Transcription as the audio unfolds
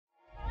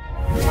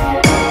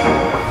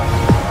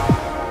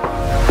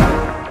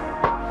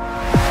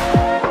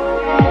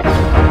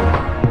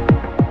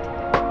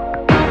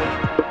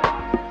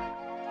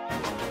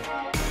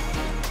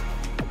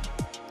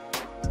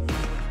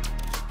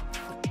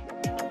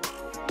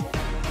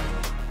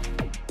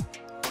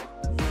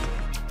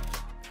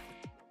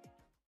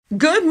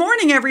Good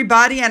morning,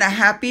 everybody, and a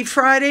happy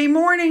Friday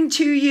morning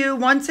to you.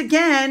 Once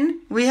again,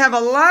 we have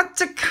a lot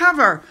to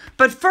cover.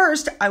 But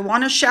first, I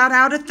want to shout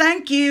out a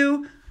thank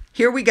you.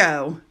 Here we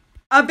go.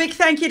 A big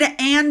thank you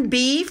to Ann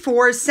B.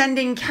 for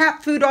sending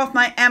cat food off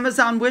my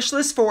Amazon wish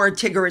list for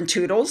Tigger and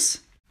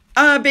Toodles.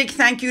 A big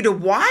thank you to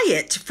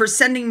Wyatt for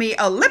sending me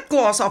a lip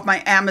gloss off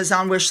my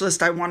Amazon wish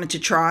list I wanted to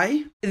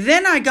try.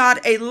 Then I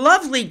got a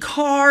lovely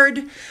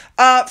card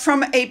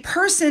from a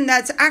person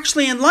that's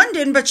actually in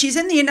London, but she's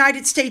in the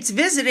United States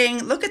visiting.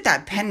 Look at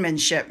that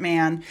penmanship,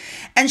 man.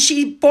 And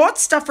she bought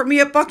stuff for me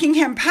at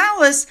Buckingham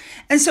Palace,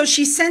 and so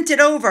she sent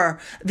it over.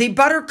 The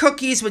butter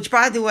cookies, which,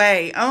 by the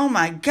way, oh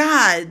my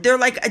God, they're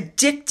like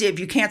addictive.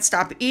 You can't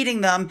stop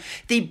eating them.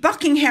 The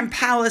Buckingham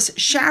Palace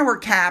shower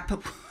cap.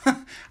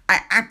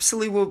 I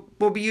absolutely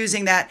will be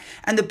using that.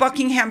 And the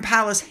Buckingham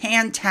Palace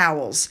hand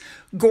towels.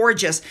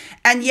 Gorgeous.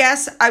 And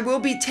yes, I will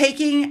be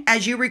taking,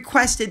 as you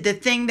requested, the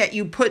thing that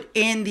you put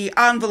in the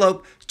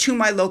envelope to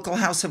my local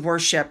house of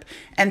worship.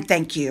 And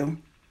thank you.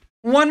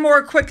 One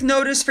more quick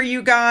notice for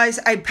you guys.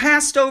 I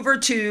passed over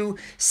to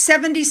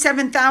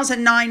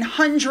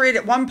 77,900.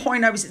 At one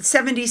point, I was at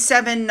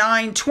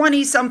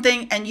 77,920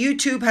 something, and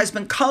YouTube has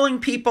been culling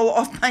people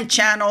off my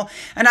channel,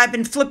 and I've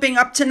been flipping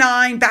up to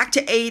 9, back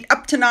to 8,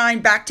 up to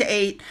 9, back to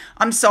 8.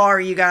 I'm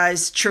sorry, you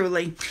guys,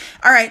 truly.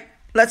 All right,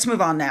 let's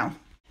move on now.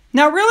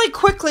 Now, really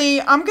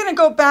quickly, I'm going to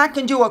go back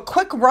and do a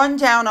quick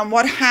rundown on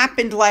what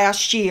happened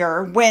last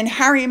year when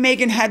Harry and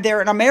Meghan had their,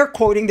 and I'm air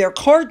quoting, their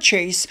card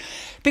chase,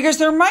 because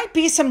there might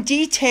be some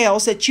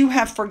details that you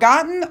have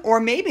forgotten, or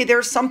maybe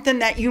there's something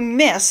that you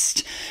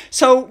missed.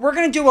 So we're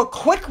going to do a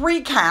quick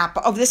recap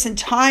of this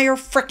entire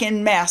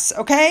frickin' mess,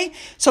 okay?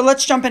 So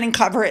let's jump in and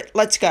cover it.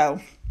 Let's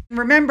go.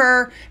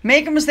 Remember,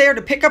 Meghan was there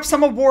to pick up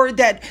some award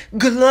that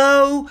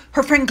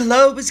her friend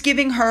Glo was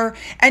giving her.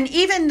 And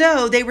even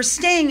though they were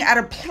staying at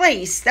a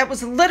place that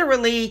was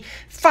literally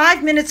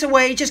 5 minutes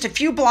away, just a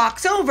few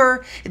blocks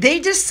over, they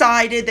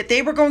decided that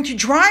they were going to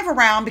drive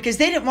around because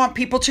they didn't want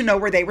people to know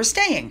where they were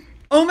staying.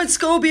 Omid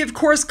Scobie, of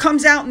course,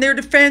 comes out in their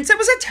defense. It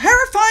was a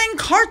terrifying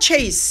car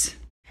chase.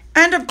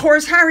 And of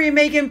course, Harry and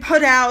Meghan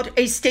put out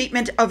a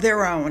statement of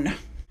their own.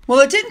 Well,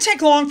 it didn't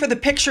take long for the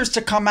pictures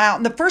to come out,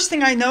 and the first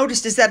thing I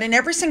noticed is that in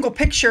every single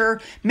picture,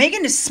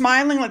 Meghan is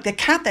smiling like the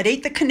cat that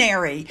ate the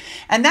canary.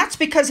 And that's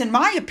because, in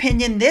my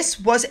opinion, this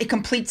was a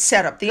complete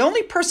setup. The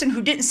only person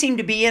who didn't seem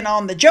to be in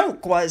on the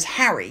joke was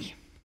Harry.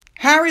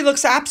 Harry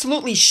looks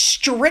absolutely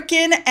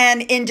stricken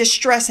and in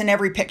distress in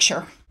every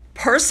picture.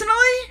 Personally,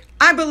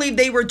 I believe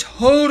they were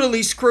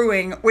totally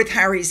screwing with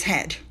Harry's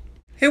head.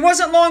 It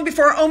wasn't long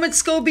before Omid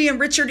Scobie and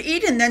Richard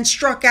Eden then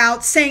struck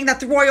out, saying that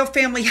the royal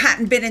family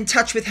hadn't been in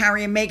touch with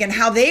Harry and Meghan.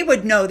 How they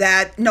would know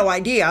that, no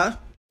idea.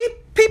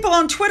 People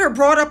on Twitter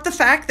brought up the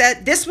fact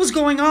that this was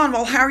going on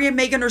while Harry and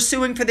Meghan are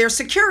suing for their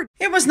security.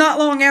 It was not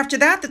long after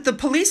that the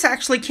police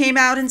actually came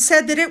out and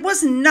said that it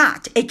was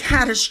not a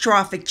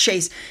catastrophic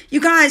chase.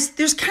 You guys,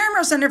 there's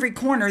cameras on every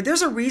corner.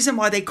 There's a reason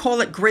why they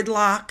call it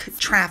gridlock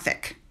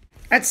traffic.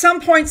 At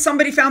some point,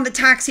 somebody found the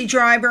taxi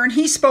driver, and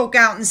he spoke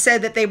out and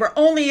said that they were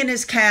only in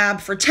his cab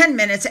for 10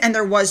 minutes and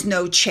there was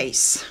no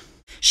chase.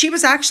 She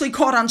was actually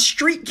caught on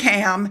street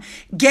cam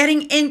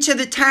getting into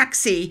the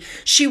taxi.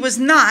 She was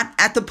not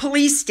at the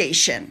police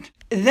station.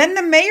 Then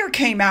the mayor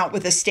came out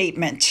with a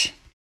statement.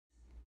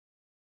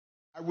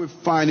 I would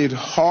find it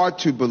hard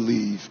to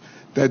believe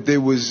that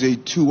there was a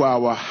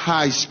 2-hour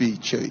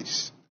high-speed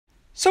chase.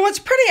 So it's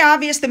pretty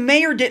obvious the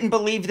mayor didn't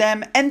believe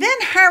them. And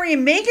then Harry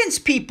and Meghan's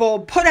people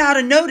put out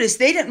a notice.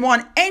 They didn't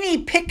want any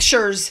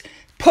pictures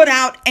put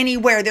out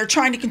anywhere. They're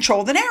trying to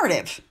control the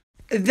narrative.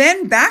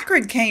 Then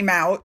Backred came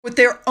out with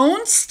their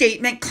own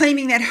statement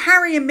claiming that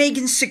Harry and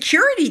Meghan's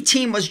security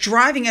team was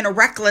driving in a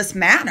reckless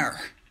manner.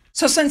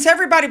 So since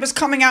everybody was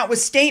coming out with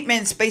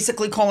statements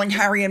basically calling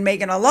Harry and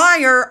Meghan a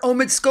liar,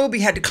 Omid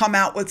Scobie had to come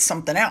out with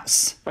something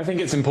else. I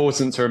think it's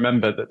important to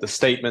remember that the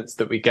statements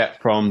that we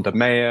get from the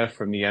mayor,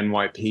 from the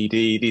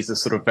NYPD, these are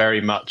sort of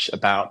very much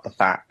about the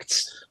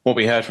facts. What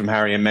we heard from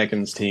Harry and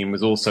Meghan's team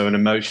was also an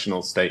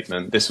emotional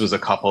statement. This was a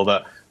couple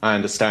that I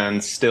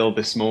understand still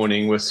this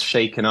morning was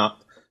shaken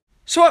up.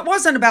 So it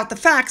wasn't about the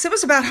facts, it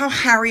was about how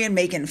Harry and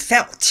Meghan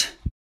felt.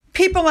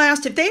 People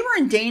asked if they were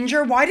in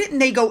danger, why didn't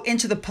they go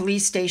into the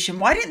police station?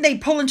 Why didn't they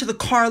pull into the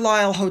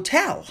Carlisle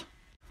Hotel?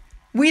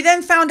 We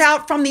then found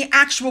out from the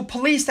actual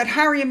police that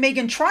Harry and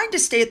Meghan tried to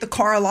stay at the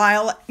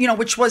Carlisle,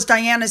 which was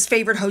Diana's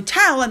favorite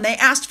hotel, and they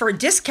asked for a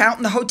discount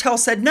and the hotel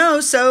said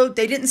no, so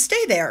they didn't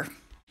stay there.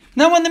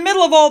 Now, in the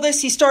middle of all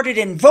this, he started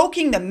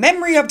invoking the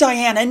memory of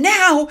Diana.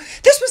 Now,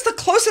 this was the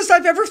closest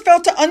I've ever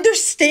felt to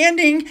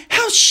understanding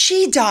how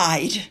she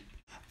died.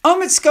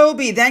 Omid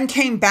Scobie then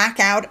came back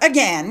out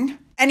again,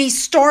 and he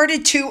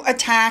started to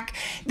attack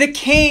the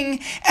king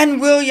and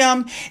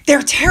William.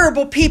 They're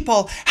terrible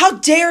people. How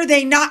dare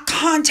they not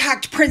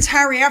contact Prince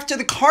Harry after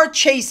the car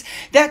chase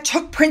that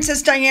took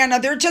Princess Diana?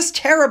 They're just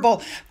terrible.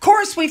 Of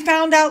course, we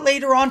found out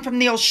later on from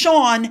Neil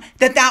Sean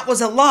that that was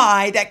a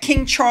lie, that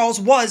King Charles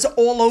was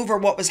all over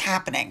what was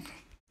happening.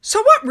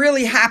 So what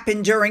really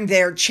happened during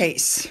their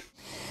chase?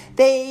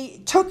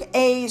 They took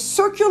a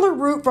circular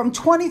route from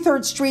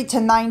 23rd Street to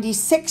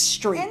 96th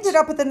Street. Ended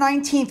up at the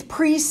 19th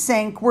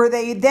precinct, where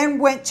they then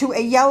went to a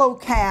yellow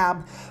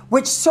cab,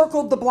 which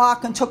circled the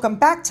block and took them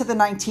back to the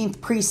 19th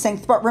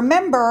precinct. But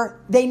remember,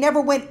 they never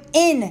went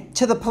in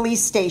to the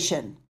police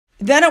station.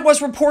 Then it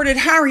was reported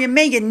Harry and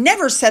Meghan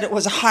never said it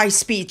was a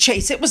high-speed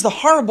chase. It was the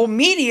horrible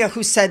media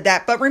who said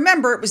that. But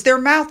remember, it was their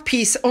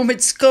mouthpiece, Omid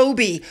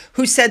Scobie,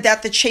 who said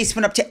that the chase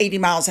went up to 80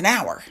 miles an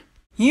hour.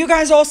 You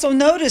guys also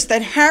noticed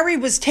that Harry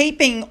was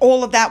taping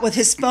all of that with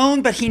his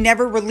phone, but he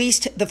never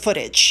released the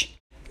footage.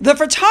 The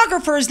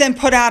photographers then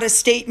put out a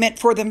statement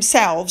for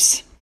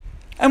themselves.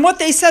 And what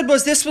they said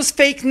was, this was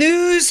fake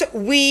news.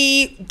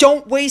 We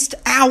don't waste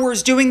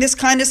hours doing this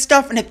kind of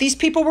stuff. And if these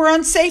people were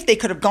unsafe, they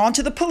could have gone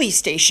to the police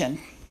station.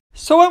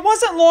 So it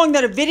wasn't long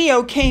that a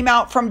video came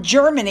out from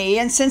Germany,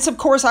 and since of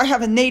course I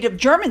have a native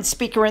German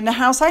speaker in the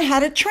house, I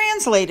had it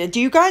translated.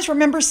 Do you guys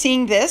remember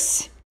seeing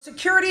this?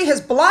 Security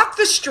has blocked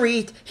the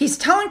street. He's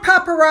telling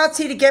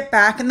paparazzi to get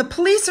back, and the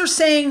police are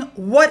saying,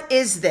 "What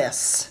is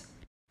this?"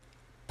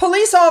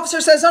 Police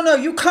officer says, "Oh no,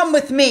 you come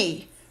with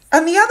me."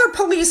 And the other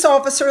police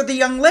officer, the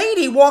young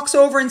lady, walks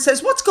over and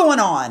says, "What's going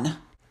on?"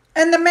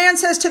 And the man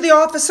says to the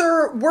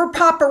officer, "We're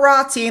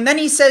paparazzi." And then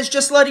he says,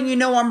 "Just letting you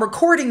know I'm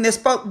recording this,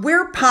 but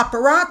we're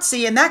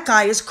paparazzi and that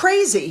guy is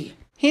crazy."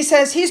 He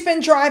says he's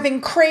been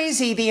driving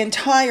crazy the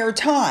entire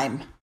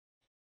time.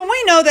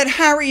 We know that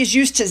Harry is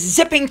used to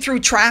zipping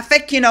through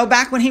traffic,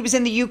 back when he was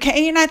in the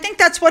UK, and I think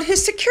that's what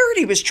his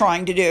security was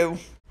trying to do.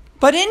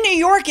 But in New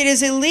York, it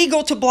is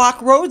illegal to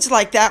block roads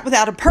like that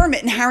without a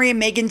permit, and Harry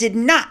and Meghan did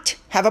not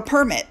have a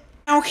permit.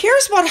 Now,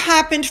 here's what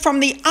happened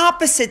from the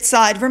opposite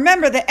side.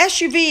 Remember, the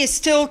SUV is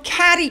still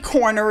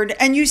catty-cornered,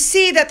 and you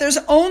see that there's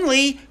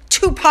only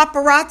 2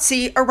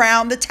 paparazzi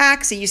around the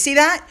taxi. You see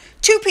that?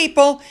 2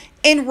 people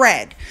in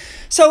red.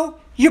 So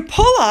you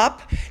pull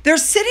up, they're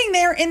sitting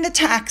there in the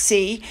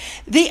taxi.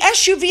 The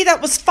SUV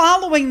that was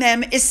following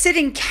them is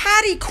sitting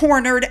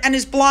catty-cornered and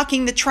is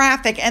blocking the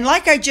traffic. And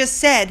like I just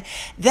said,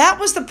 that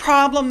was the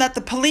problem that the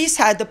police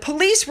had. The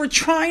police were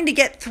trying to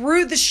get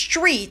through the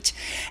street,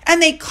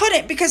 and they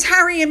couldn't because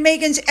Harry and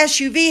Meghan's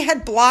SUV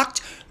had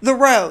blocked the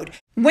road.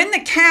 When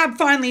the cab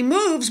finally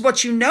moves,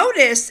 what you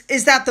notice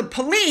is that the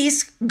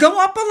police go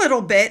up a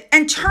little bit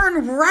and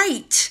turn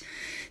right.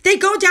 They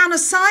go down a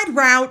side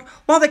route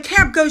while the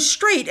cab goes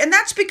straight, and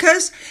that's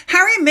because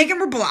Harry and Meghan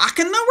were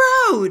blocking the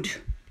road.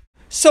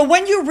 So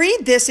when you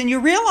read this and you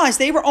realize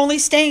they were only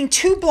staying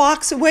 2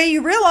 blocks away,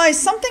 you realize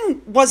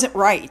something wasn't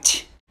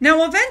right.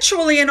 Now,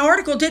 eventually, an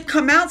article did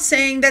come out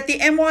saying that the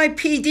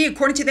NYPD,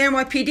 according to the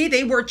NYPD,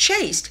 they were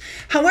chased.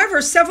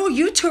 However, several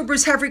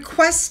YouTubers have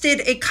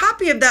requested a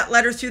copy of that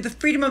letter through the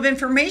Freedom of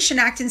Information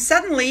Act, and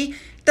suddenly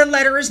the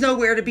letter is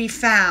nowhere to be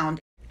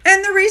found.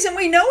 And the reason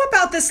we know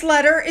about this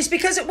letter is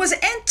because it was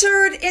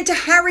entered into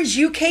Harry's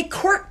UK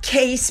court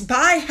case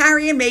by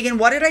Harry and Meghan.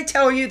 What did I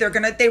tell you?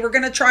 They were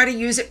gonna try to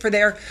use it for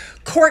their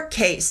court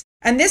case.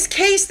 And this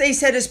case, they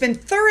said, has been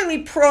thoroughly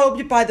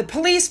probed by the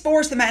police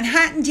force, the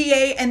Manhattan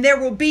DA, and there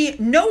will be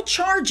no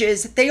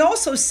charges. They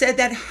also said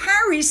that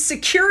Harry's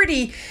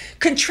security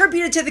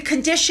contributed to the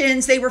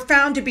conditions. They were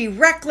found to be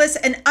reckless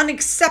and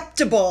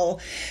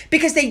unacceptable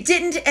because they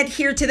didn't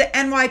adhere to the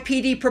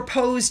NYPD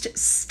proposed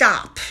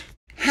stop.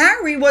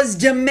 Harry was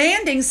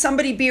demanding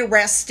somebody be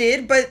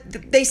arrested, but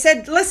they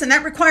said, listen,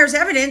 that requires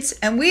evidence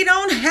and we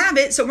don't have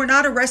it, so we're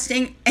not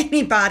arresting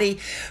anybody.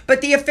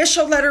 But the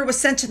official letter was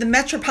sent to the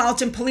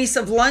Metropolitan Police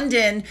of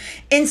London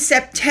in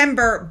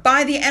September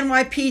by the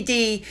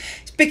NYPD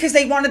because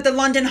they wanted the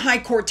London High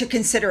Court to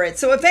consider it.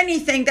 So if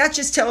anything, that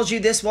just tells you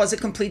this was a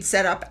complete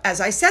setup,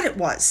 as I said it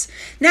was.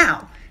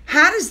 Now,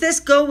 how does this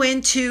go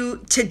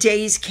into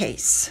today's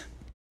case?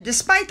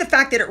 Despite the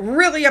fact that it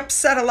really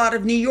upset a lot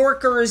of New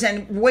Yorkers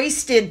and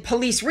wasted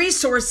police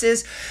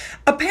resources,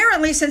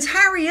 apparently since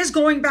Harry is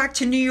going back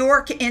to New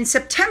York in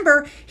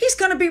September, he's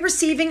going to be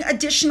receiving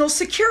additional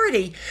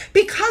security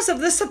because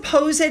of the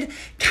supposed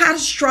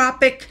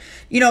catastrophic,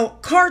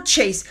 car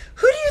chase.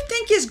 Who do you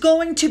think is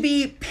going to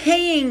be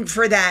paying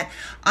for that?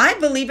 I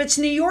believe it's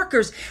New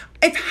Yorkers.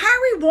 If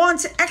Harry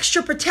wants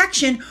extra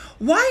protection,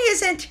 why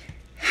isn't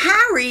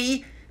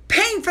Harry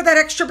paying for that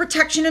extra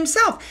protection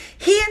himself?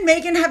 He and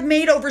Meghan have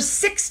made over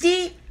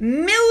 $60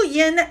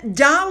 million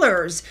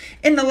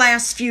in the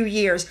last few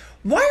years.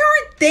 Why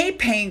aren't they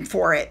paying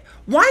for it?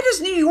 Why does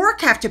New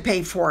York have to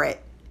pay for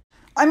it?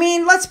 I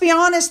mean, let's be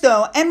honest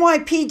though,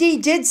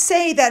 NYPD did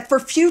say that for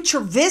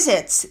future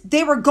visits,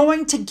 they were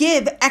going to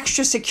give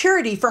extra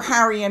security for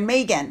Harry and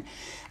Meghan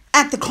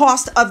at the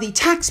cost of the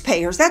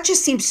taxpayers. That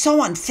just seems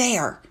so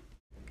unfair.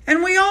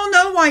 And we all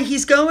know why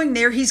he's going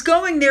there. He's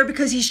going there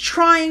because he's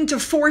trying to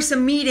force a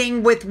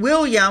meeting with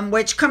William,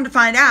 which, come to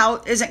find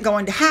out, isn't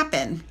going to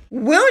happen.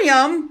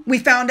 William, we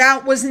found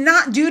out, was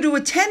not due to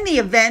attend the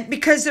event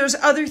because there's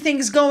other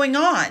things going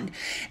on.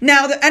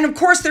 Now, and of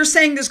course, they're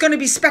saying there's going to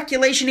be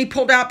speculation he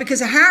pulled out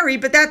because of Harry,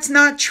 but that's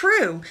not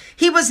true.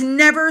 He was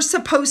never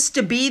supposed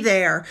to be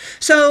there.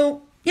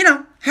 So,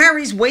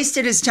 Harry's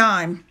wasted his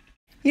time.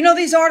 You know,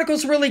 these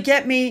articles really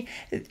get me,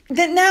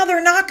 that now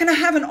they're not going to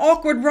have an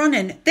awkward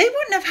run-in. They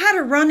wouldn't have had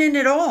a run-in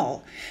at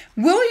all.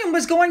 William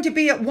was going to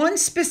be at one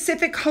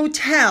specific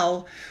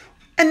hotel,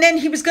 and then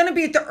he was going to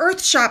be at the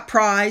Earthshot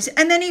Prize,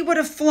 and then he would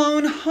have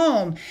flown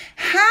home.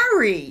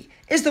 Harry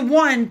is the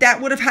one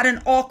that would have had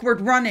an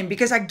awkward run-in,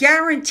 because I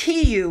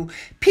guarantee you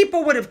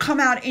people would have come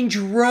out in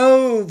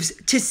droves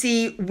to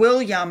see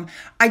William.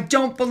 I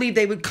don't believe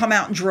they would come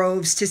out in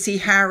droves to see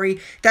Harry.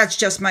 That's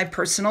just my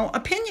personal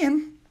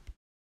opinion.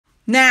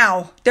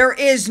 Now, there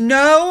is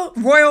no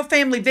royal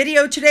family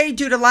video today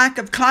due to lack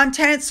of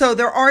content. So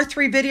there are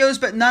 3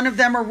 videos, but none of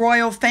them are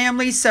royal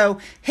family. So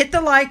hit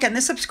the like and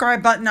the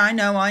subscribe button. I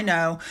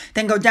know.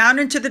 Then go down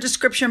into the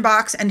description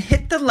box and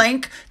hit the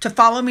link to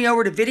follow me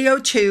over to video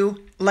 2.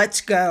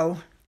 Let's go.